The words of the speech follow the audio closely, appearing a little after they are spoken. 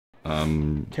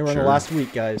Okay, we're in the last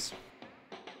week, guys.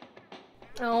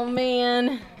 Oh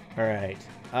man. All right.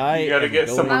 You gotta get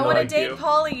someone I want to like date you.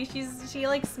 Polly. She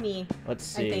likes me. Let's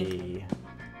see.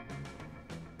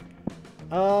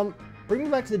 Bring me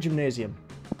back to the gymnasium.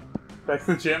 Back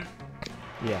to the gym?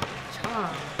 Yeah.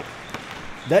 Charm.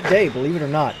 That day, believe it or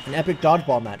not, an epic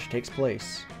dodgeball match takes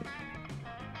place.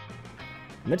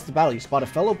 Amidst the battle, you spot a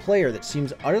fellow player that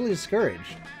seems utterly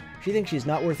discouraged. She thinks she's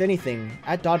not worth anything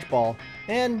at dodgeball,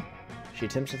 and she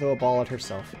attempts to throw a ball at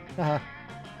herself. Haha.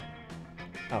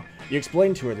 Oh, you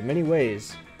explain to her the many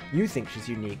ways you think she's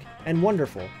unique and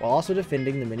wonderful, while also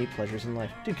defending the many pleasures in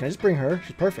life. Dude, can I just bring her?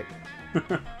 She's perfect.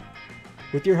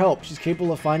 With your help, she's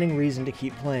capable of finding reason to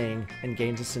keep playing and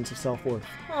gains a sense of self-worth.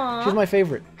 She's my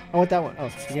favorite. I want that one. Oh,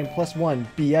 the game +1,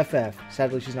 BFF.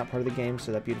 Sadly, she's not part of the game,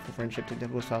 so that beautiful friendship took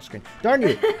the off screen. Darn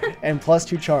you! And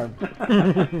 +2 charm.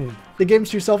 The game's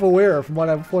too self-aware from what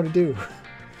I want to do.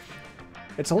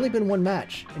 It's only been one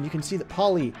match, and you can see that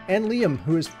Polly and Liam,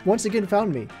 who has once again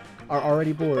found me, are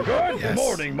already bored. Good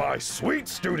morning, my sweet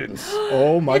students.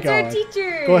 Oh my god. It's our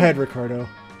teacher. Go ahead, Ricardo.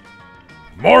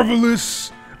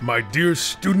 Marvelous, my dear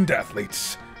student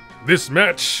athletes. This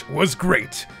match was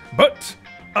great, but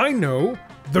I know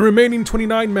the remaining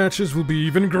 29 matches will be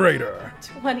even greater.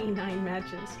 29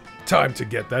 matches. Time to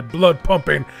get that blood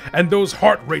pumping and those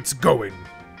heart rates going.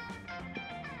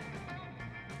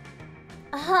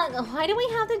 Why do we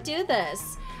have to do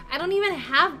this? I don't even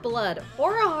have blood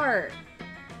or a heart.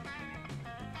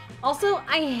 Also,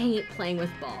 I hate playing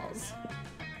with balls.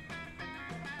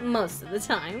 Most of the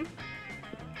time.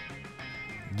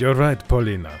 You're right,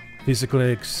 Paulina. Physical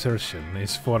exertion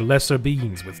is for lesser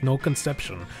beings with no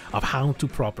conception of how to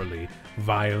properly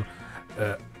while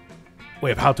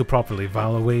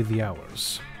away the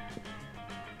hours.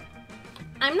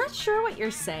 I'm not sure what you're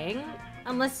saying,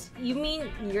 unless you mean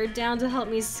you're down to help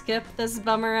me skip this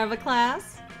bummer of a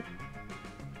class?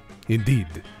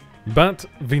 Indeed, but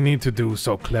we need to do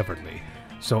so cleverly,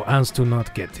 so as to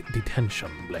not get detention.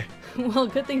 Bleh. Well,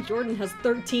 good thing Jordan has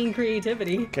 13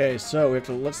 creativity. Okay, so we have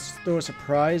to let's throw a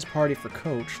surprise party for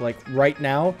Coach, like right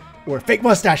now, or fake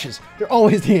mustaches. They're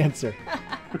always the answer.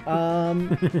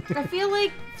 I feel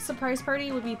like surprise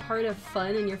party would be part of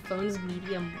fun, and your phone's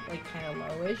medium, like kind of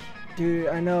lowish. Dude,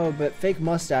 I know, but fake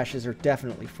mustaches are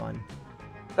definitely fun.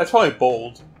 That's probably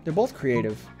bold. They're both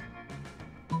creative.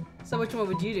 So which one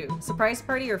would you do? Surprise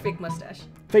party or fake mustache?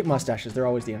 Fake mustaches, they're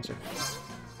always the answer.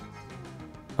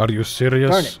 Are you serious?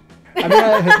 Darn it. I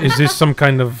mean, Is this some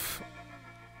kind of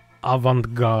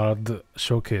avant-garde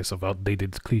showcase of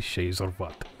outdated cliches or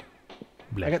what?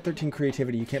 Bleh. I got 13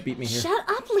 creativity. You can't beat me here. Shut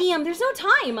up, Liam. There's no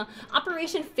time.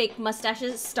 Operation Fake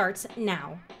Mustaches starts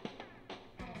now.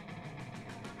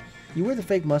 You wear the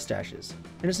fake mustaches,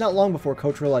 and it's not long before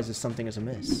Coach realizes something is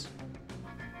amiss.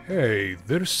 Hey,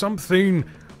 there's something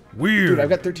weird Dude, I've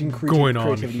got 13 going on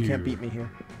creativity. here. You can't beat me here.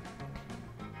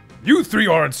 You three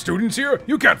aren't students here.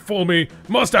 You can't fool me.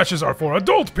 Mustaches are for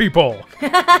adult people.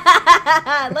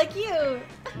 Like you.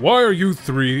 Why are you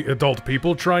three adult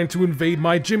people trying to invade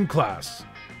my gym class?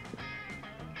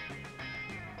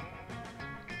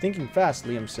 Thinking fast,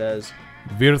 Liam says,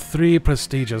 We're three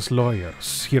prestigious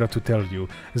lawyers here to tell you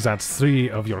that 3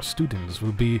 of your students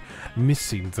will be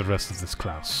missing the rest of this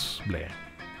class. Bleh.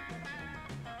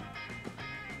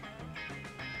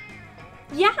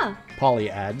 Yeah, Polly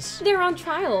adds. they're on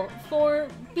trial for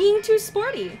being too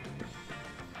sporty.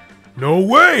 No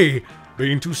way!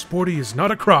 Being too sporty is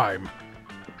not a crime.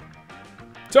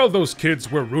 Tell those kids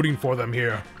we're rooting for them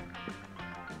here.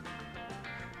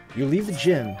 You leave the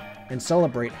gym and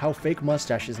celebrate how fake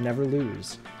mustaches never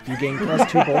lose. You gain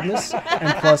 +2 boldness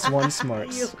and +1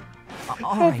 smarts.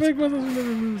 I'll make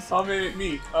it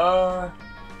me.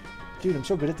 Dude, I'm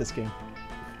so good at this game.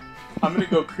 I'm gonna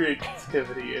go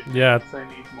creativity. Yeah. Because I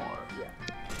need more. Yeah.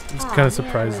 It's kind of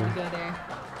surprising.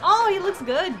 Oh, he looks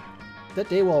good. That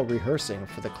day while rehearsing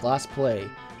for the class play,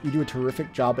 you do a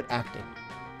terrific job at acting.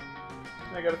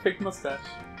 I got a fake mustache.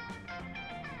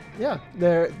 Yeah,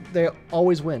 they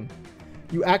always win.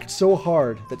 You act so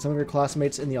hard that some of your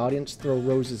classmates in the audience throw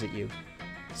roses at you.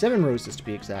 7 roses to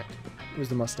be exact. It was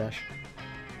the mustache.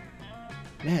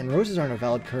 Man, roses aren't a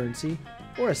valid currency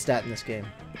or a stat in this game.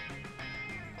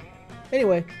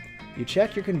 Anyway, you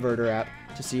check your converter app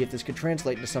to see if this could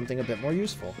translate into something a bit more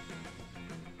useful.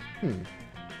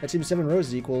 That seems 7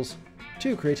 roses equals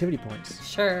 2 creativity points.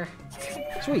 Sure.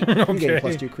 Sweet, you gain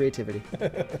 +2 creativity.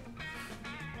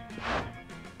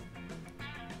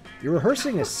 You're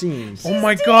rehearsing a scene. Oh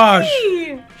my gosh!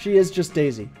 She is just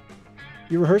Daisy.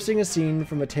 You're rehearsing a scene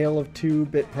from A Tale of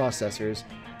 2-Bit Processors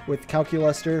with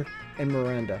Calculuster and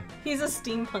Miranda. He's a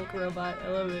steampunk robot. I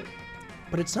love it.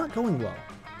 But it's not going well.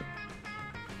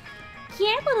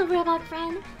 Here, little robot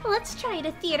friend. Let's try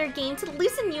a theater game to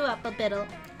loosen you up a bit.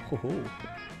 Ho-ho.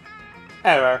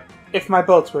 Error. If my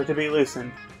bolts were to be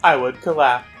loosened, I would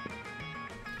collapse.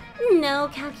 No,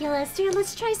 Calculaster,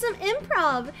 let's try some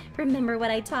improv. Remember what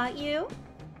I taught you?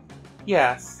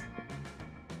 Yes.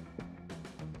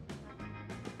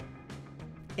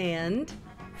 And?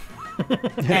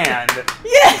 And.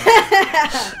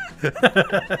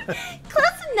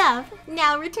 Close enough.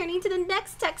 Now returning to the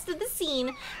next text of the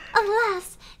scene.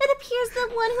 Alas, it appears the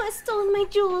one who has stolen my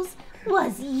jewels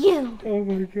was you. Oh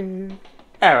my god.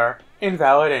 Error.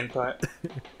 Invalid input.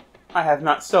 I have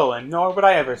not stolen, nor would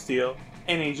I ever steal,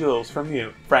 any jewels from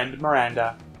you, friend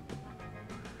Miranda.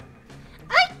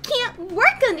 I can't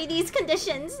work under these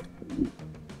conditions.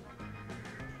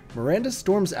 Miranda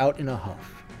storms out in a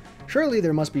huff. Surely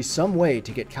there must be some way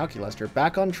to get Calculaster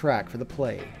back on track for the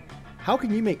play. How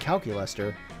can you make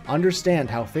Calculaster understand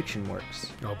how fiction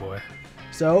works? Oh boy.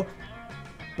 So,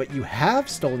 but you have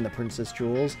stolen the princess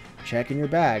jewels, check in your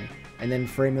bag, and then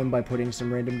frame him by putting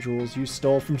some random jewels you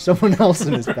stole from someone else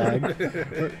in his bag.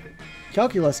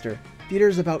 Calculaster, theater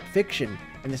is about fiction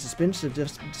and the suspense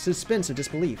of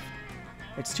disbelief.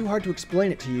 It's too hard to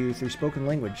explain it to you through spoken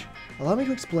language. Allow me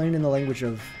to explain in the language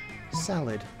of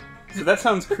salad. So that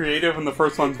sounds creative, and the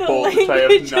first one's The bold, which I have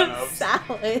language none of of.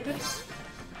 salad.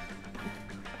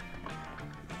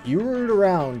 You root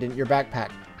around in your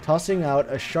backpack, tossing out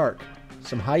a shark,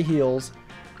 some high heels,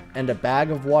 and a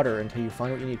bag of water until you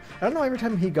find what you need. I don't know, every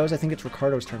time he goes, I think it's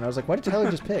Ricardo's turn. I was like, why did Tyler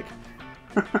just pick?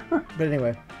 But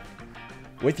anyway.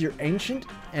 With your ancient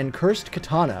and cursed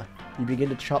katana, you begin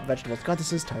to chop vegetables. God,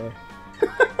 this is Tyler.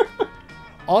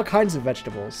 All kinds of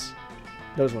vegetables.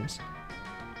 Those ones.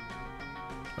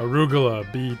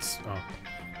 Arugula, beets. Oh.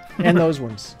 And those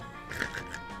ones.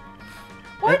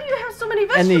 Why do you have so many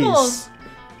And vegetables? these.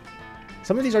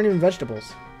 Some of these aren't even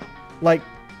vegetables. Like,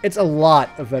 it's a lot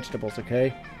of vegetables,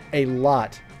 okay? A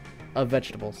lot of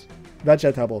vegetables.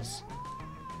 Vegetables.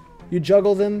 You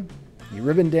juggle them, you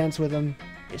ribbon dance with them,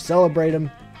 you celebrate them.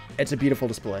 It's a beautiful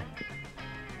display.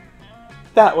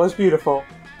 That was beautiful.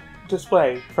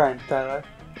 Display, friend Tyler.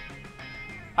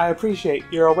 I appreciate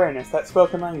your awareness that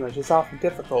spoken language is often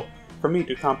difficult for me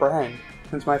to comprehend,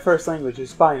 since my first language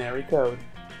is binary code,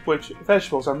 which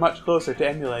vegetables are much closer to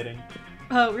emulating.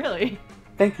 Oh, really?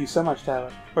 Thank you so much,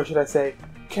 Tyler. Or should I say,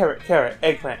 carrot, carrot,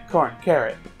 eggplant, corn,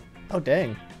 carrot. Oh,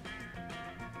 dang.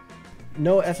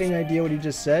 No effing idea what he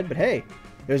just said, but hey,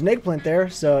 there's an eggplant there,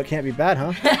 so it can't be bad,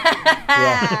 huh?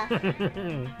 Yeah.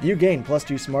 You gain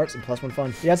 +2 smarts and +1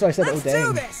 fun. Yeah, that's why I said, oh,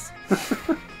 dang.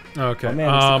 Okay. Oh,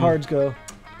 man, where's the cards go?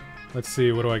 Let's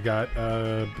see. What do I got?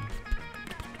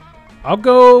 I'll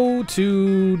go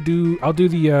to do. I'll do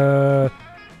the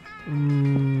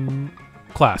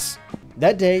class.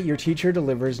 That day, your teacher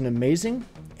delivers an amazing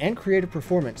and creative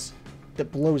performance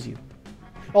that blows you.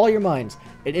 All your minds.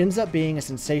 It ends up being a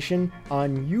sensation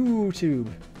on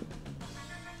YouTube.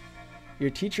 Your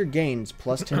teacher gains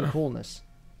 +10 coolness.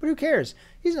 But who cares?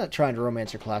 He's not trying to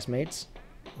romance your classmates.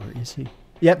 Or is he?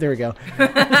 Yep, there we go.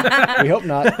 We hope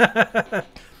not.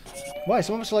 Why?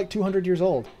 Some of us are like 200 years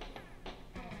old.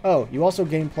 Oh, you also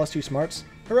gain +2 smarts?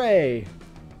 Hooray!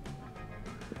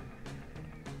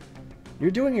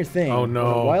 You're doing your thing. Oh, no.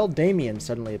 When a wild Damien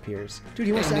suddenly appears. Dude,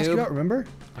 he wants to ask you out, remember?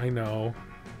 I know.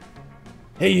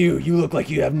 Hey, you look like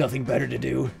you have nothing better to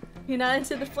do. You're not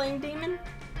into the flame demon?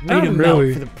 I need a Not mount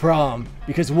really. for the prom,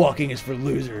 because walking is for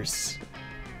losers.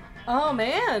 Oh,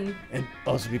 man. And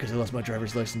also because I lost my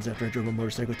driver's license after I drove a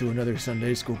motorcycle to another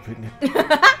Sunday school picnic.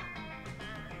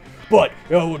 But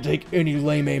I will take any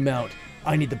lame mount.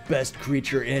 I need the best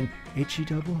creature in HE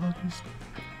double hockey stick.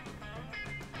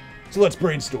 So let's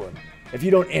brainstorm. If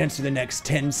you don't answer the next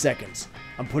 10 seconds,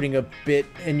 I'm putting a bit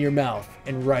in your mouth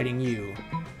and writing you.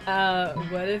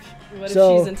 What if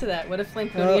So, she's into that? What if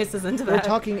Flamponius is into We're that?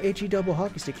 talking HE double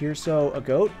hockey stick here, so a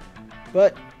goat,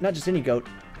 but not just any goat.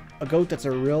 A goat that's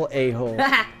a real a-hole.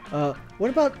 What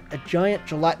about a giant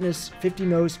gelatinous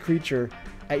 50-nosed creature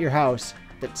at your house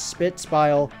that spits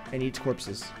bile and eats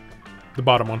corpses? The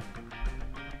bottom one.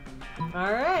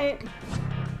 All right.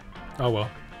 Oh well.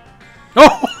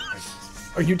 Oh!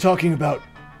 Are you talking about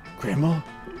Grandma?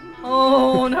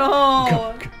 Oh,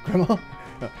 no. Grandma?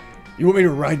 You want me to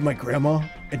ride my grandma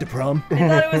into prom? I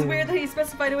thought it was weird that he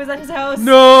specified it was at his house.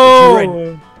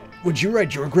 No! Would you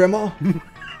ride your grandma?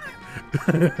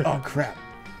 Oh, crap.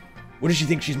 What does she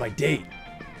think she's my date?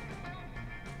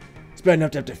 It's bad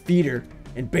enough to have to feed her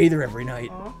and bathe her every night.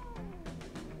 Aw.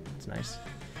 It's nice.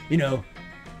 You know,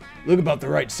 look about the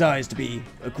right size to be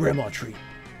a grandma treat.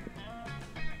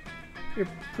 You're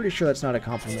pretty sure that's not a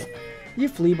compliment. You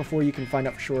flee before you can find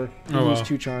out for sure. You Oh, lose wow.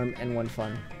 2 charm and 1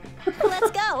 fun.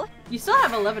 Let's go. You still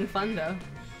have 11 fun though.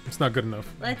 It's not good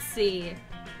enough. Let's see.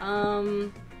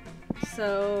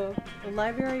 So the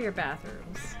library or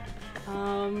bathrooms?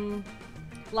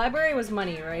 Library was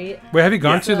money, right? Wait, have you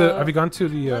gone Yeah. to the? So, Have you gone to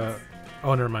the? let's-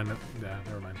 Oh, never mind. Yeah,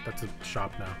 never mind. That's a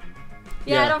shop now.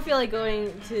 Yeah, Yeah. I don't feel like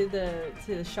going to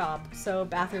the shop, so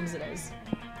bathrooms it is.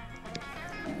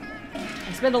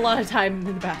 I spend a lot of time in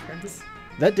the bathrooms.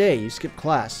 That day, you skip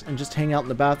class and just hang out in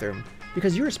the bathroom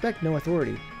because you respect no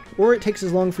authority, or it takes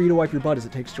as long for you to wipe your butt as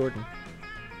it takes Jordan.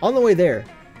 On the way there,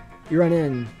 you run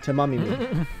into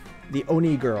Mamimi, the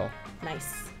Oni girl.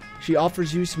 Nice. She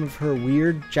offers you some of her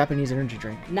weird Japanese energy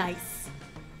drink. Nice.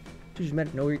 She just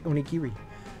meant no onigiri.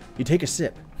 You take a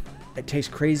sip. It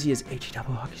tastes crazy as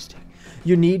H-double hockey stick.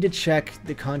 You need to check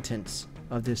the contents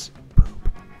of this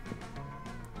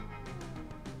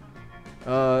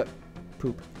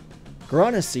poop.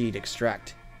 Guarana seed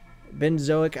extract,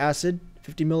 benzoic acid,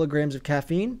 50 milligrams of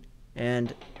caffeine,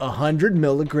 and 100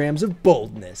 milligrams of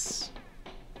boldness.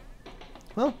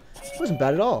 Well, it wasn't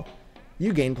bad at all.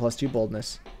 You gain +2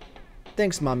 boldness.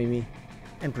 Thanks, Mamimi,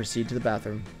 and proceed to the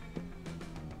bathroom.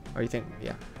 Or you think,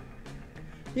 yeah.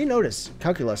 You notice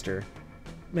Calculuster.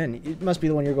 Man, it must be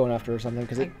the one you're going after or something,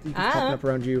 because it keeps popping up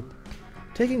around you.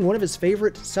 Taking one of his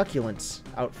favorite succulents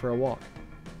out for a walk.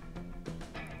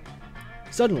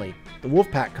 Suddenly, the wolf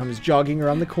pack comes jogging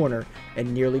around the corner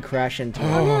and nearly crash into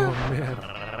him. Oh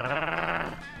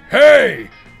man. Hey!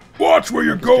 Watch where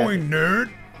you're going, nerd!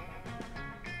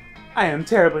 I am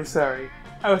terribly sorry.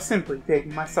 I was simply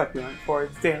taking my succulent for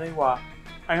its daily walk.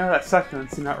 I know that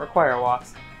succulents do not require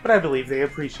walks, but I believe they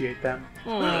appreciate them.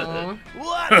 Aww.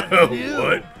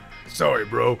 What? Sorry,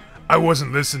 bro. I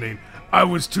wasn't listening. I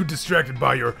was too distracted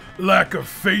by your lack of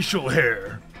facial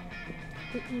hair.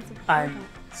 I'm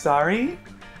sorry?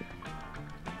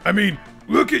 I mean,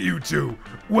 look at you two.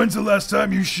 When's the last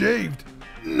time you shaved?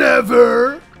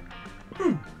 Never!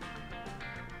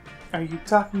 Are you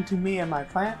talking to me and my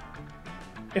plant?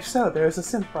 If so, there is a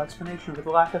simple explanation for the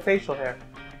lack of facial hair.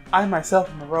 I myself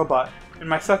am a robot, and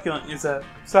my succulent is a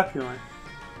succulent.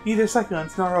 Neither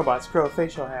succulents nor robots grow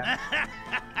facial hair.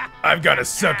 I've got a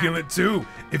succulent too,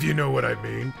 if you know what I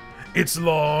mean. It's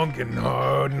long and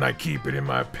hard, and I keep it in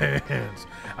my pants.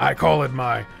 I call it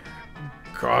my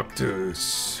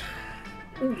cactus.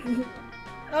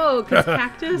 Oh, cause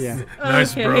cactus? Yeah.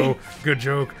 Nice, Okay. bro. Good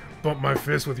joke. Bump my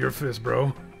fist with your fist,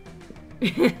 bro.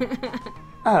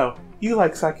 Oh, you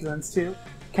like succulents too?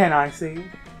 Can I see?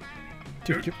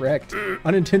 Dude, get wrecked.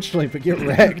 Unintentionally, but get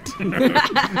wrecked.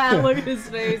 Look at his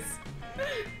face.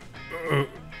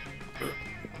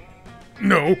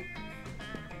 No.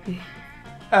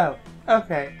 Oh,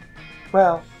 okay.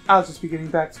 Well, I'll just be getting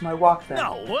back to my walk then.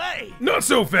 Not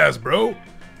so fast, bro.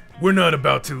 We're not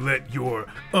about to let your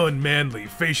unmanly,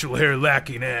 facial hair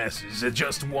lacking asses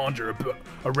just wander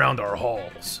around our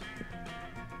halls.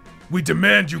 We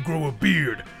demand you grow a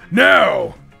beard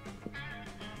now!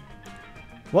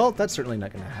 Well, that's certainly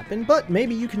not going to happen, but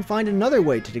maybe you can find another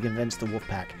way to convince the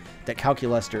Wolfpack that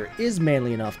Calculuster is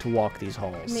manly enough to walk these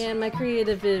halls. Man, my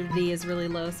creativity is really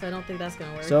low, so I don't think that's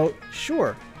gonna work. So,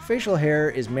 sure, facial hair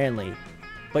is manly,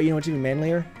 but you know what's even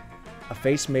manlier? A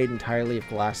face made entirely of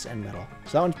glass and metal.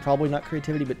 So that one's probably not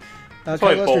creativity, but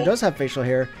probably Calculuster bold. does have facial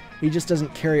hair. He just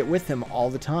doesn't carry it with him all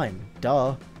the time.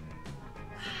 Duh.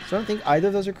 So I don't think either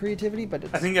of those are creativity, but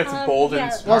it's... I think that's bold yeah.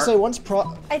 and I'll smart. say one's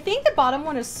I think the bottom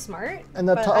one is smart. and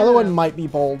the but I other don't one know. might be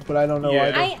bold, but I don't know Yeah.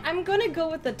 either. I'm gonna go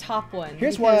with the top one.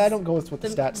 Here's why I because- don't go with what the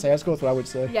the- stats say. I just go with what I would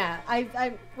say. Yeah,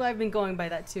 I've been going by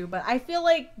that too, but I feel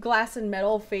like glass and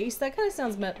metal face. That kind of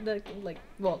sounds like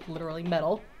well, literally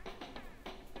metal.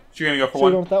 So you're gonna go for So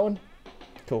we go one? with that one?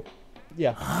 Cool.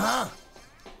 Yeah.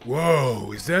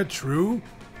 Whoa, is that true?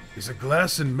 Is a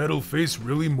glass and metal face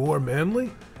really more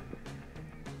manly?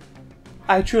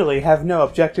 I truly have no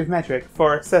objective metric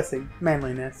for assessing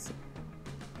manliness.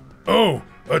 Oh,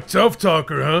 a tough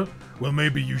talker, huh? Well,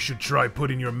 maybe you should try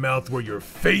putting your mouth where your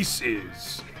face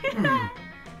is.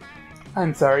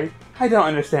 I'm sorry, I don't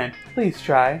understand. Please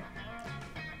try.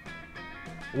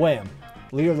 Wham!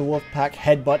 Leader of the Wolfpack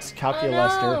headbutts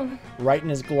Calculuster Oh, no. right in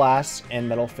his glass and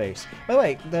metal face. By the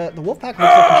way, the Wolfpack looks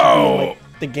like he should be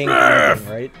like the gang thing,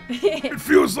 right? It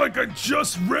feels like I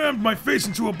just rammed my face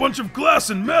into a bunch of glass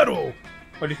and metal.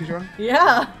 What do you say, Jordan?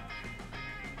 Yeah.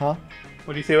 Huh?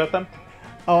 What do you say about them?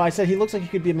 Oh, I said he looks like he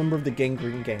could be a member of the Gang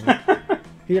Green Gang.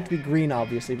 He'd have to be green,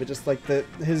 obviously, but just like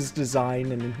his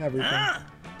design and everything.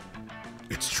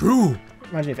 It's true.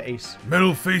 Imagine if Ace.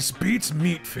 Metal face beats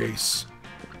meat face.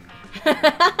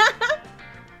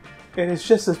 It is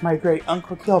just as my great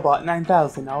Uncle Killbot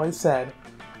 9000 always said.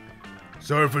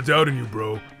 Sorry for doubting you,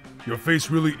 bro. Your face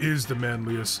really is the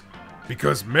manliest.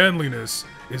 Because manliness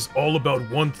is all about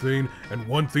one thing and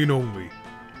one thing only.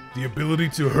 The ability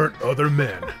to hurt other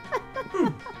men.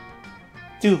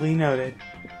 Duly noted.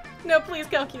 No, please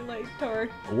calculate, Tor.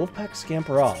 The Wolfpack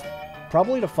scamper off,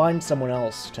 probably to find someone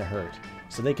else to hurt,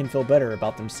 so they can feel better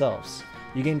about themselves.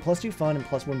 You gain +2 fun and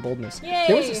 +1 boldness. Yay!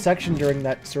 There was a section during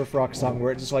that surf rock song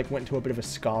where it just like went into a bit of a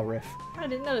ska riff. I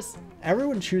didn't notice.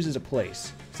 Everyone chooses a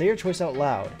place. Say your choice out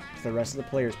loud to the rest of the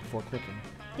players before clicking.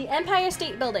 The Empire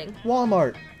State Building.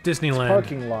 Walmart. Disneyland.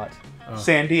 Parking lot.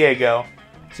 San Diego.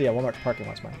 So yeah, Walmart's parking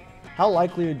lot's mine. How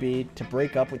likely it would be to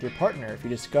break up with your partner if you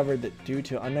discovered that due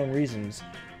to unknown reasons,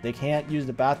 they can't use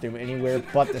the bathroom anywhere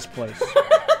but this place?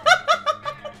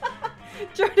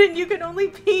 Jordan, you can only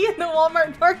pee in the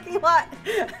Walmart parking lot.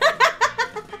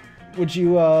 Would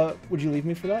you leave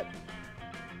me for that?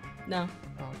 No.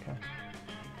 Oh, okay.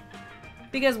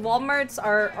 Because Walmarts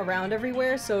are around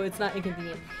everywhere, so it's not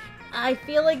inconvenient. I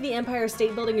feel like the Empire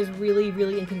State Building is really,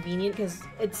 really inconvenient because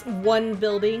it's one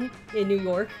building in New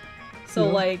York. So,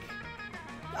 like,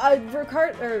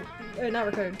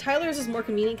 Tyler's is more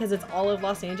convenient because it's all of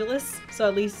Los Angeles. So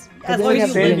at least, as long as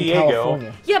you San live... Diego.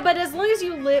 California. Yeah, but as long as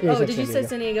you live... Yeah, Oh, he did said you San say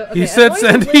San Diego? Okay, He as said long as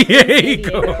San you live in San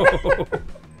Diego.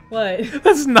 What?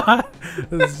 That's not.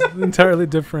 That's an entirely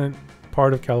different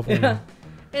part of California.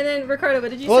 And then, Ricardo,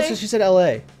 what did you Well, say? so she said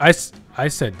L.A. I said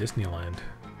Disneyland.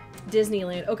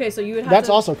 Disneyland. Okay, so you would have That's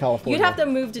to... also California. You'd have to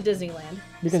move to Disneyland.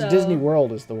 Because So- Disney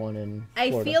World is the one in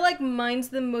Florida. I feel like mine's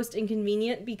the most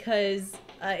inconvenient because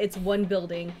it's one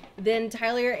building. Then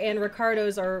Tyler and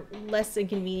Ricardo's are less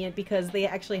inconvenient because they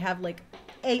actually have like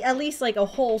at least like a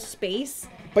whole space.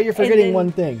 But you're forgetting then-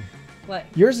 one thing. What?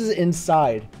 Yours is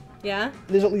inside. Yeah?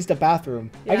 There's at least a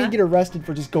bathroom. I Yeah? could get arrested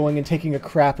for just going and taking a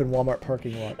crap in Walmart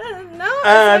parking lot.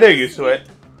 No. They're used to it.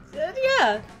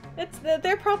 Yeah.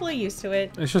 They're probably used to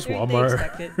it. It's just They Walmart.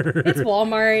 expect it. It's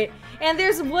Walmart, and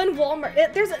there's one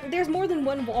Walmart. There's more than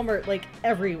one Walmart like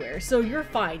everywhere, so you're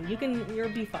fine. You'll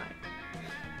be fine.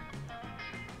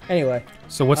 Anyway,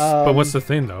 So what's the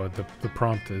thing though? The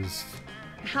prompt is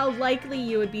How likely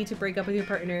you would be to break up with your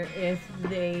partner if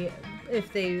they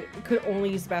could only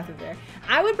use the bathroom there.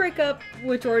 I would break up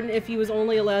with Jordan if he was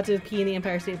only allowed to pee in the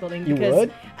Empire State Building. You Because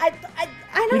would? I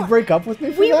you'd don't. break up with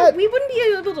me for We that? wouldn't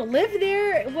be able to live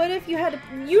there. What if you had to...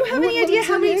 You have You any wouldn't live idea in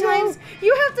how San many Diego? times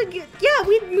you have to get... Yeah,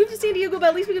 we'd move to San Diego, but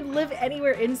at least we could live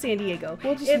anywhere in San Diego.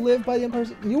 We'll just If- live by the Empire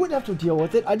State. You wouldn't have to deal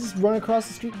with it. I just run across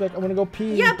the street like, I want to go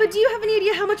pee. Yeah, but do you have any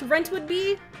idea how much rent would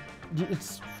be?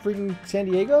 It's freaking San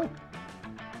Diego?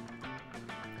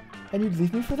 And you'd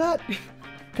leave me for that?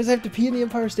 Because I have to pee in the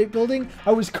Empire State Building?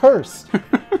 I was cursed.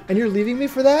 And you're leaving me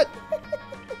for that?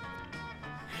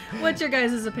 What's your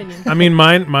guys' opinion? I mean,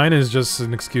 mine is just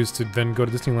an excuse to then go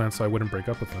to Disneyland so I wouldn't break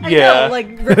up with them. I Yeah. know, like,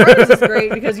 Ricardo's is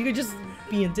great because you could just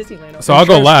be in Disneyland. So I'll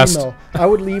go Trash last. email. I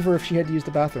would leave her if she had to use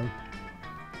the bathroom.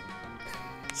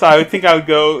 So I would think I would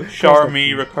go Char,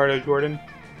 me, Ricardo, Jordan.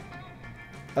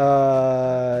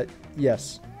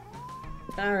 Yes.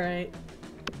 Alright.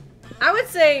 I would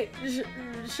say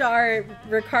Shar,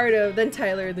 Ricardo, then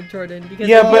Tyler, then Jordan. Because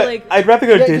I Yeah, feel but like... I'd rather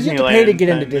go Yeah, Disneyland. 'cause you have to pay to get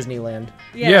than- into Disneyland.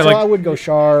 Yeah, So like- I would go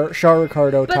Char,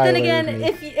 Ricardo, But Tyler. then again, me.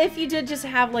 if you did just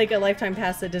have like a lifetime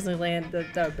pass at Disneyland,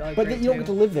 that would be But great then you don't too. get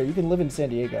to live there. You can live in San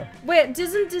Diego. Wait,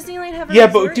 doesn't Disneyland have a Yeah,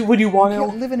 resort? but would you want You to?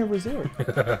 can't live in a resort.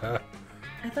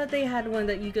 I thought they had one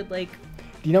that you could like...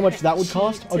 Do you know how much that would Cheap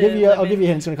cost? I'll to give you. live I'll give you a in.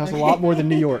 hint. It's going to cost a lot more than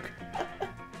New York.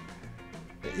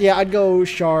 Yeah, I'd go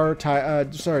Char,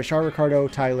 Ricardo,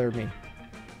 Tyler, me.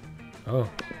 Oh,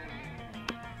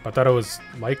 I thought it was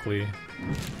likely.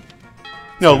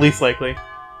 No, least likely.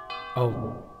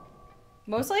 Oh,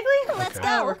 Most likely? Let's I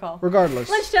don't go. recall. Regardless.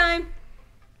 Lunchtime!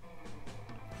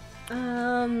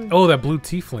 oh, that blue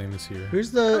tiefling is here.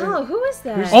 Who's the? Oh, who is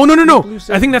that? Oh no! Blue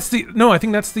I think that's the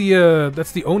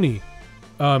Oni.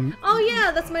 Oh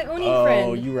yeah, that's my Oni Oh,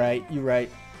 friend. you right. You right.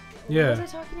 Was Yeah, I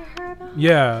talking to her about?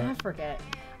 yeah. I forget.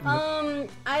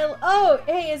 Oh,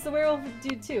 hey, it's the werewolf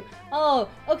dude too. Oh,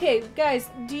 okay, guys,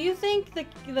 do you think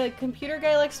the computer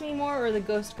guy likes me more or the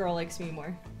ghost girl likes me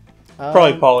more?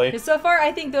 Probably Polly. Because so far,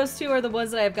 I think those two are the ones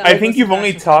that I've got. I the think most you've only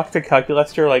interaction talked to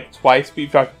Calculester like twice, but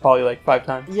you've talked to Polly like 5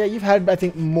 times. Yeah, you've had, I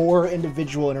think, more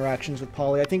individual interactions with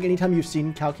Polly. I think anytime you've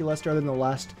seen Calculester other than the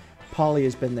last, Polly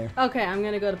has been there. with. Okay, I'm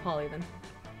gonna go to Polly then.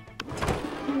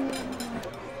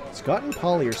 Scott and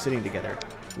Polly are sitting together,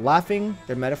 laughing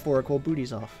their metaphorical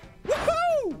booties off.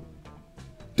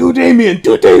 Do Damien!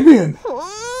 Do Damien!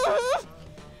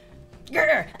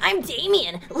 Grr, I'm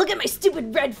Damien. Look at my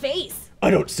stupid red face. I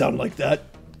don't sound like that.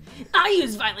 I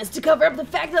use violence to cover up the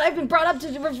fact that I've been brought up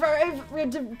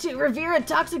to revere a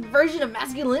toxic version of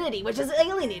masculinity, which has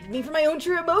alienated me from my own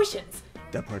true emotions.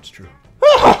 That part's true.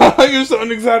 You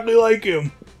sound exactly like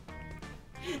him.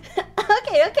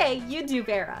 Okay, you do,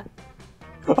 Vera.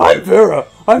 I'm Vera.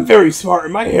 I'm very smart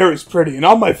and my hair is pretty and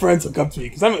all my friends look up to me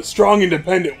because I'm a strong,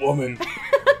 independent woman.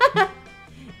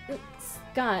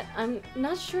 Scott, I'm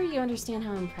not sure you understand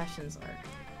how impressions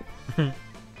work.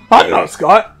 I'm not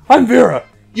Scott. I'm Vera.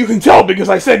 You can tell because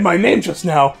I said my name just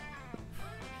now.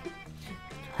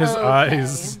 His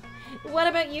eyes. What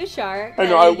about you, Shar? I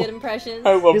know, Any good impressions?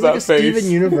 I love He's that like a face.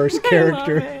 Steven Universe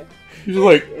character. He's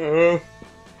like,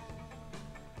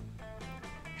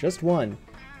 Just one.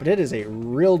 But it is a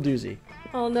real doozy.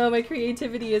 Oh no, my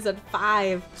creativity is at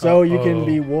 5. So you can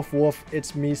be woof woof,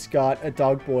 it's me, Scott, a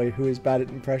dog boy who is bad at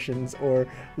impressions, or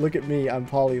look at me, I'm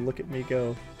Polly, look at me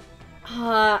go.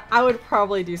 I would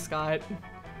probably do Scott,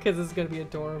 because it's gonna be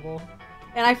adorable.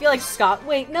 And I feel like Scott.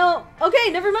 Wait, no. Okay,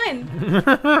 never mind.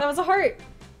 That was a heart.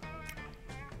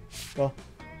 Well,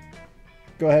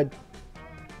 go ahead,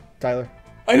 Tyler.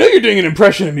 I know you're doing an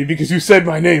impression of me because you said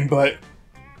my name, but...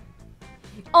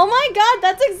 Oh my god,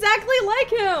 that's exactly like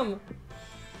him!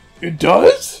 It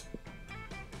does?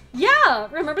 Yeah,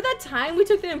 remember that time we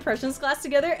took the impressions class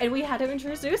together and we had to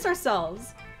introduce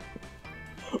ourselves?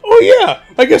 Oh yeah!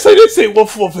 I guess I did say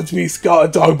woof woof, it's me, Scott, a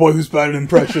dog boy who's bad at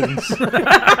impressions. But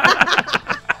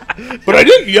I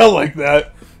didn't yell like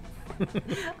that.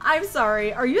 I'm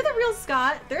sorry, are you the real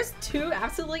Scott? There's 2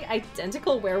 absolutely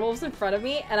identical werewolves in front of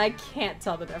me and I can't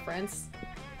tell the difference.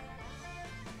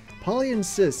 Polly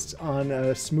insists on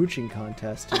a smooching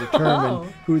contest to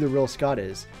determine who the real Scott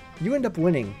is. You end up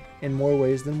winning in more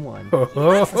ways than one. You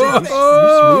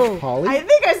smooched Polly? I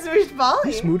think I smooched Polly.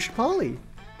 You smooched Polly.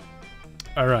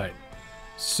 Alright.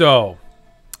 So,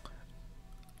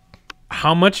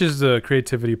 how much is the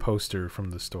creativity poster from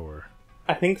the store?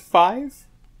 I think 5?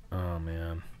 Oh,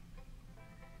 man.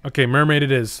 Okay, mermaid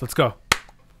it is. Let's go.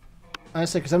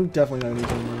 Honestly, because I'm definitely not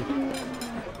using money.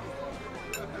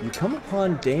 You come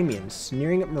upon Damien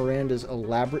sneering at Miranda's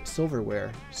elaborate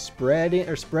silverware, spread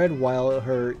while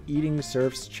her eating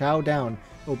serfs chow down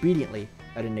obediently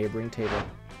at a neighboring table.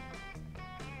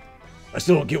 I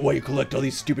still don't get why you collect all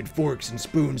these stupid forks and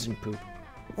spoons and poop.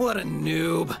 What a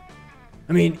noob.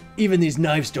 I mean, even these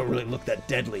knives don't really look that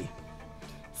deadly.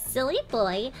 Silly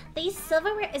boy, this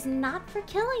silverware is not for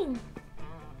killing.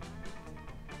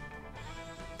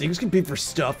 Things can be for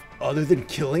stuff other than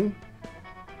killing?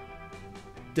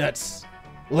 That's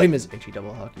lame as HE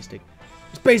double hockey stick.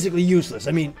 It's basically useless.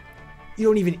 I mean, you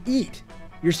don't even eat.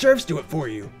 Your serfs do it for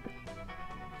you.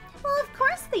 Well, of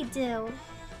course they do.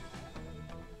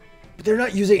 But they're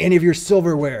not using any of your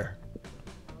silverware.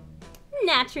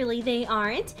 Naturally they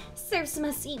aren't. Serfs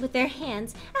must eat with their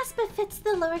hands, as befits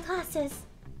the lower classes.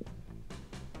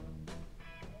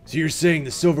 So you're saying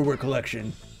the silverware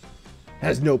collection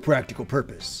has no practical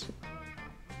purpose?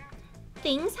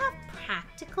 Things have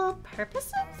practical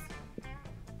purposes?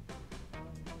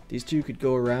 These two could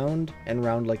go around and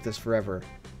round like this forever,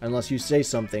 unless you say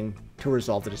something to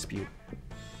resolve the dispute.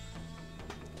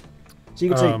 So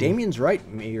you could say, Damien's right,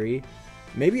 Miri.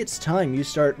 Maybe it's time you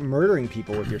start murdering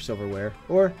people with your silverware.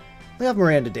 Or, lay off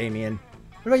Miranda, Damien.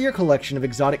 What about your collection of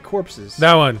exotic corpses?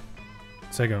 That one.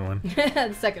 Second one.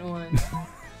 The second one.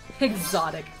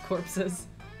 Exotic corpses.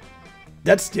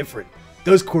 That's different.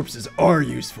 Those corpses are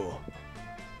useful.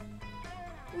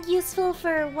 Useful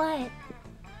for what?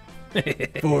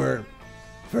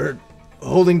 For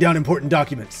holding down important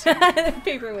documents.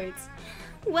 Paperweights.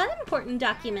 What important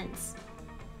documents?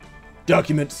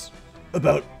 Documents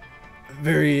about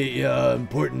very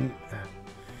important...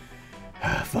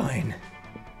 Fine.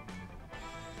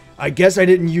 I guess I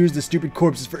didn't use the stupid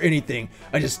corpses for anything.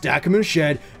 I just stack them in a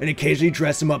shed and occasionally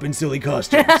dress them up in silly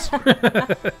costumes.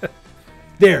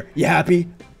 There, you happy?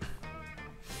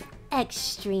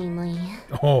 Extremely.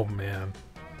 Oh, man.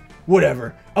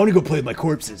 Whatever. I want to go play with my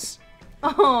corpses.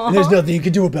 Aww. And there's nothing you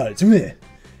can do about it. So meh.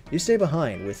 You stay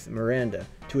behind with Miranda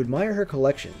to admire her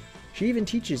collection. She even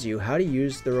teaches you how to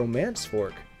use the romance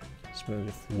fork.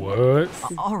 Smooth. What?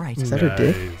 All right. Is that her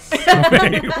dick?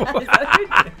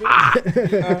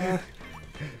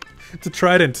 It's a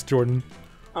trident, Jordan.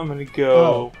 I'm gonna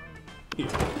go... here.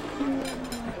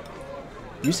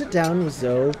 You sit down with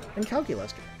Zoe and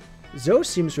Calculester. Zoe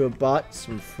seems to have bought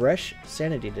some fresh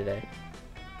sanity today.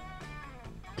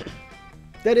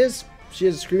 That is, she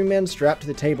has a Screaming Man strapped to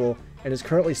the table and is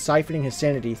currently siphoning his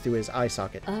sanity through his eye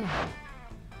socket. Oh.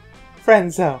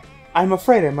 Friend Zoe, I'm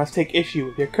afraid I must take issue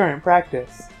with your current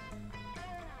practice.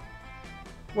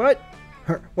 What?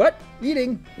 What?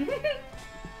 Eating?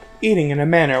 eating in a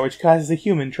manner which causes a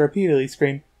human to repeatedly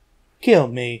scream, "Kill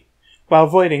me," while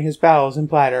voiding his bowels and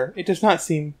bladder. It does not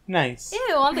seem nice.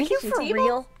 Ew, on the Are you kitchen for table?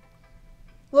 real?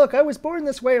 Look, I was born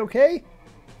this way, okay?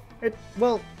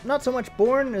 Well, not so much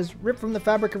born as ripped from the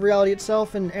fabric of reality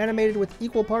itself and animated with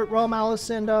equal part raw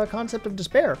malice and concept of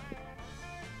despair.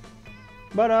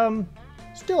 But,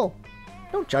 still,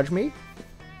 don't judge me.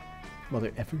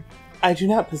 Mother effer. I do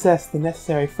not possess the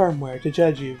necessary firmware to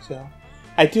judge you, so.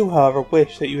 I do, however,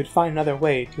 wish that you would find another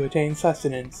way to attain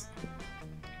sustenance.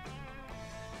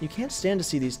 You can't stand to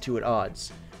see these two at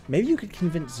odds. Maybe you could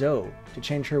convince Zoe to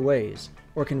change her ways,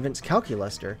 or convince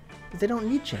Calculester that they don't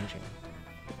need changing.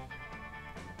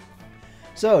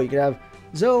 So, you could have,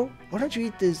 Zoe, why don't you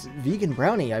eat this vegan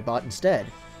brownie I bought instead?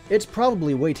 It's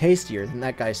probably way tastier than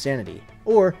that guy's sanity.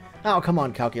 Or, oh, come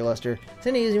on, Calculester.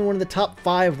 Sanity isn't even one of the top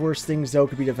 5 worst things Zoe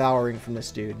could be devouring from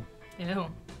this dude. Ew.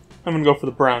 I'm gonna go for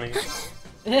the brownie.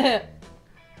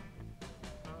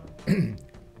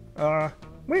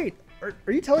 Wait,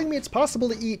 are you telling me it's possible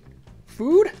to eat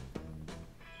food?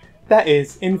 That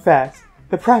is, in fact,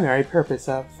 the primary purpose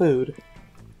of food.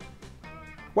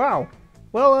 Wow.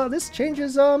 Well, this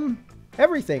changes,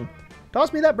 everything.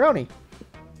 Toss me that brownie.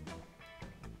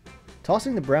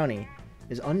 Tossing the brownie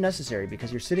is unnecessary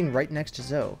because you're sitting right next to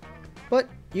Zoe. But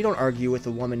you don't argue with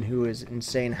a woman who is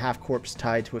insane half-corpse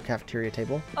tied to a cafeteria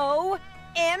table.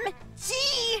 OMG!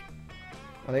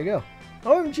 Oh, there you go.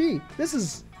 OMG, this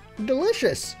is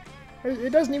delicious.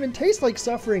 It doesn't even taste like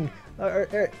suffering.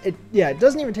 It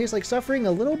doesn't even taste like suffering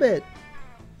a little bit.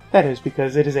 That is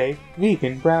because it is a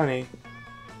vegan brownie.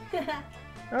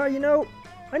 You know,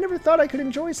 I never thought I could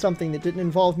enjoy something that didn't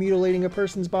involve mutilating a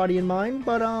person's body and mind,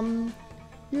 but,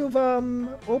 you've,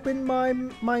 opened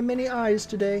my many eyes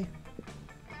today.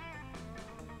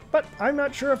 But I'm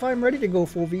not sure if I'm ready to go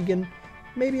full vegan.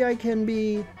 Maybe I can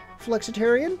be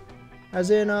flexitarian?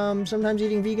 As in, sometimes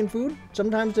eating vegan food,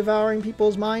 sometimes devouring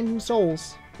people's minds and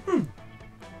souls.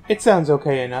 It sounds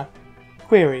okay enough.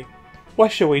 Query,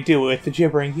 what shall we do with the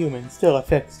gibbering human still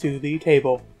affixed to the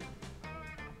table?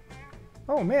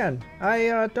 Oh man,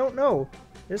 I don't know.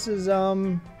 This is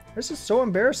so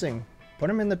embarrassing. Put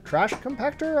him in the trash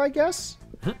compactor, I guess?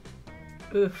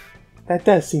 Oof. That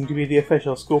does seem to be the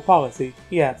official school policy,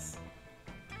 yes.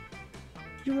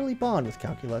 You really bond with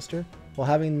Calculester while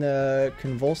having the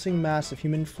convulsing mass of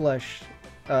human flesh,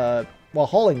 while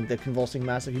hauling the convulsing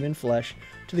mass of human flesh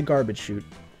to the garbage chute.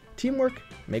 Teamwork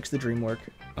makes the dream work.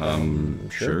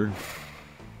 Sure.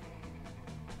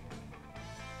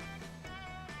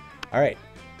 Alright.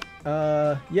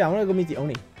 Yeah, I want to go meet the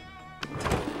Oni.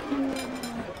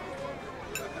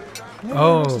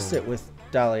 Oh. To sit with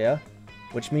Dahlia,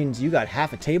 which means you got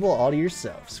half a table all to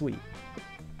yourself. Sweet.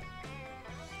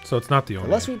 So it's not the The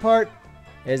only. less sweet part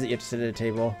is that you have to sit at a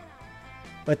table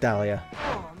with Dahlia.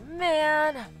 Oh,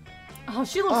 man. Oh,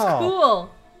 she looks Oh.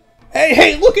 cool.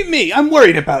 Hey, look at me! I'm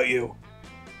worried about you!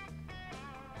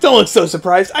 Don't look so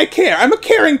surprised. I care. I'm a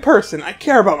caring person. I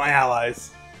care about my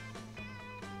allies.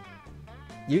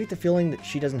 You get the feeling that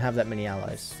she doesn't have that many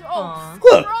allies. Aw.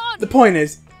 Look, the point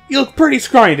is, you look pretty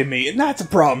scrawny to me, and that's a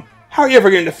problem. How are you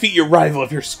ever going to defeat your rival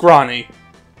if you're scrawny?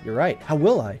 You're right. How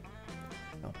will I?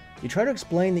 No. You try to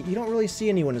explain that you don't really see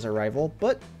anyone as a rival,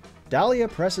 but Dahlia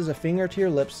presses a finger to your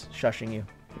lips, shushing you,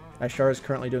 as Shar is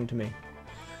currently doing to me.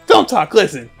 Don't talk,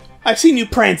 listen. I've seen you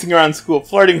prancing around school,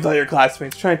 flirting with all your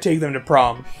classmates, trying to take them to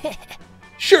prom.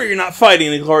 Sure, you're not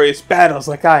fighting the glorious battles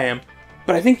like I am,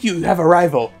 but I think you have a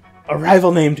rival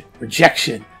named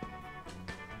Rejection.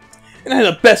 And I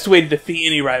know the best way to defeat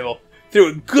any rival, through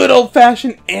a good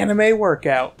old-fashioned anime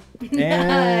workout. And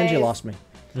you Nice. lost me.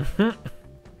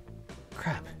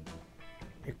 Crap.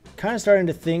 You're kind of starting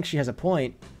to think she has a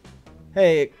point.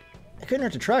 Hey, it couldn't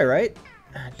hurt to try, right?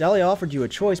 Dahlia offered you a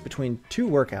choice between 2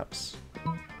 workouts.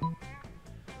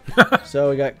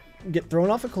 So we got get thrown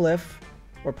off a cliff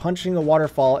or punching a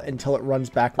waterfall until it runs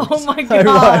backwards. Oh my I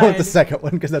God. went the second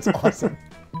one because that's awesome.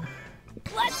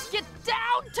 Let's get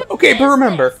down to Okay, but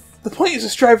remember, the point is to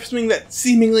strive for something that's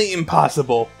seemingly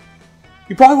impossible.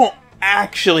 You probably won't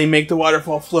actually make the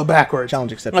waterfall flow backwards.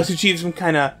 Challenge accepted. Unless you achieve some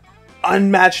kind of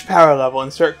unmatched power level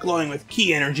and start glowing with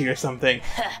key energy or something.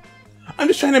 I'm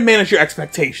just trying to manage your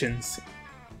expectations.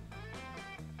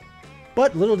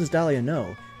 But little does Dahlia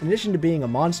know, in addition to being a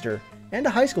monster and a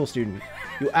high school student,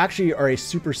 you actually are a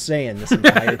Super Saiyan this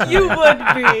entire time. You would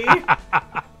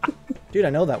be. Dude, I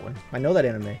know that one. I know that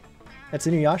anime. That's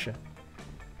Inuyasha.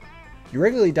 You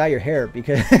regularly dye your hair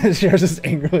because she's just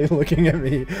angrily looking at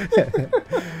me.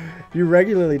 You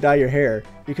regularly dye your hair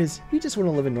because you just want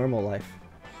to live a normal life.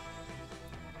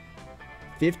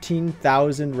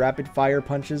 15,000 rapid fire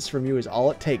punches from you is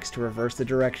all it takes to reverse the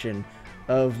direction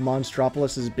of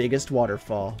Monstropolis's biggest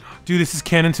waterfall. Dude, this is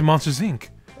canon to Monsters, Inc.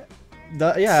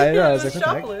 Yeah, I know. I was like, what the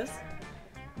heck? Monstropolis.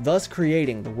 Thus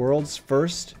creating the world's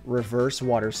first reverse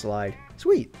water slide.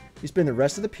 Sweet. You spend the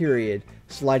rest of the period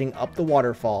sliding up the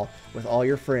waterfall with all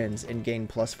your friends and gain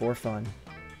 +4 fun.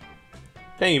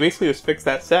 Dang, you basically just fixed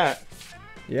that stat.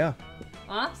 Yeah.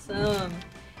 Awesome.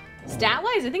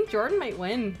 Stat-wise, I think Jordan might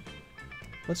win.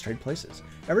 Let's trade places.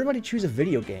 Everybody choose a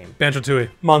video game. Banjo-Tooie.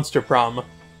 Monster Prom.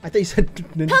 I think you said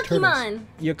Ninja Turtles. Pokemon.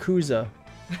 Yakuza.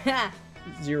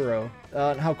 0.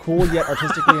 How cool yet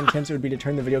artistically intense it would be to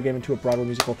turn the video game into a Broadway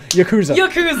musical. Yakuza.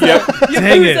 Yakuza! Yep.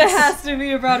 Dang it. Yakuza has to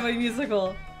be a Broadway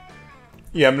musical.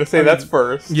 Yeah, I'm gonna say that's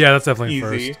first. Yeah, that's definitely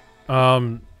Easy. first. I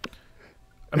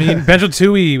mean,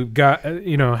 Banjo-Tooie got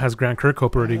has Grant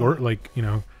Kirkhope already, or like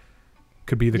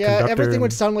could be the conductor. Everything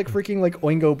would sound like freaking like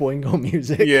Oingo Boingo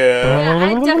music. Yeah. Yeah,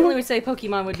 I definitely would say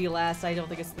Pokemon would be last. I don't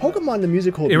think it's Pokemon the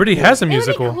musical. It already has a It would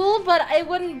musical. be cool, but it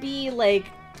wouldn't be like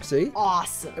See?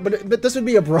 awesome. But this would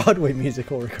be a Broadway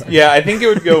musical, Ricardo. Yeah, I think it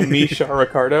would go Misha or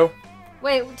Ricardo.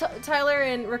 Wait, Tyler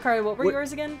and Ricardo, what were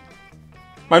yours again?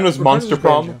 Mine was Monster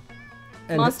Prom.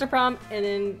 Monster Prom and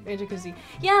then Banjo-Kazooie.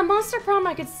 Yeah, Monster Prom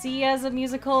I could see as a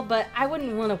musical, but I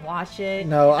wouldn't want to watch it.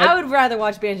 No, I would rather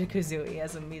watch Banjo-Kazooie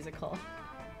as a musical.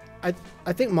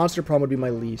 I think Monster Prom would be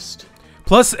my least.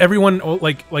 Plus, everyone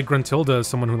like Gruntilda is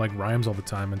someone who like rhymes all the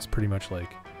time. And it's pretty much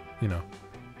like,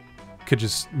 could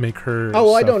just make her.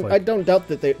 Oh, well, stuff, I don't doubt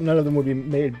that none of them would be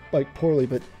made like poorly,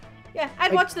 but Yeah,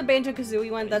 I'd watch the Banjo-Kazooie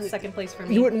one. That's second place for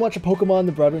me. you wouldn't watch a Pokemon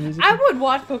the Broadway musical. I would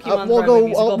watch Pokemon we'll Broadway go-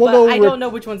 musical, we'll but go I with- don't know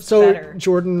which one's So better.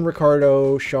 Jordan,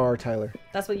 Ricardo, Shar, Tyler.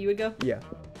 That's what you would go? Yeah.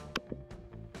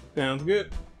 Sounds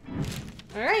good.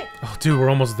 All right. Oh, dude, we're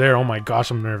almost there. Oh my gosh,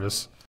 I'm nervous.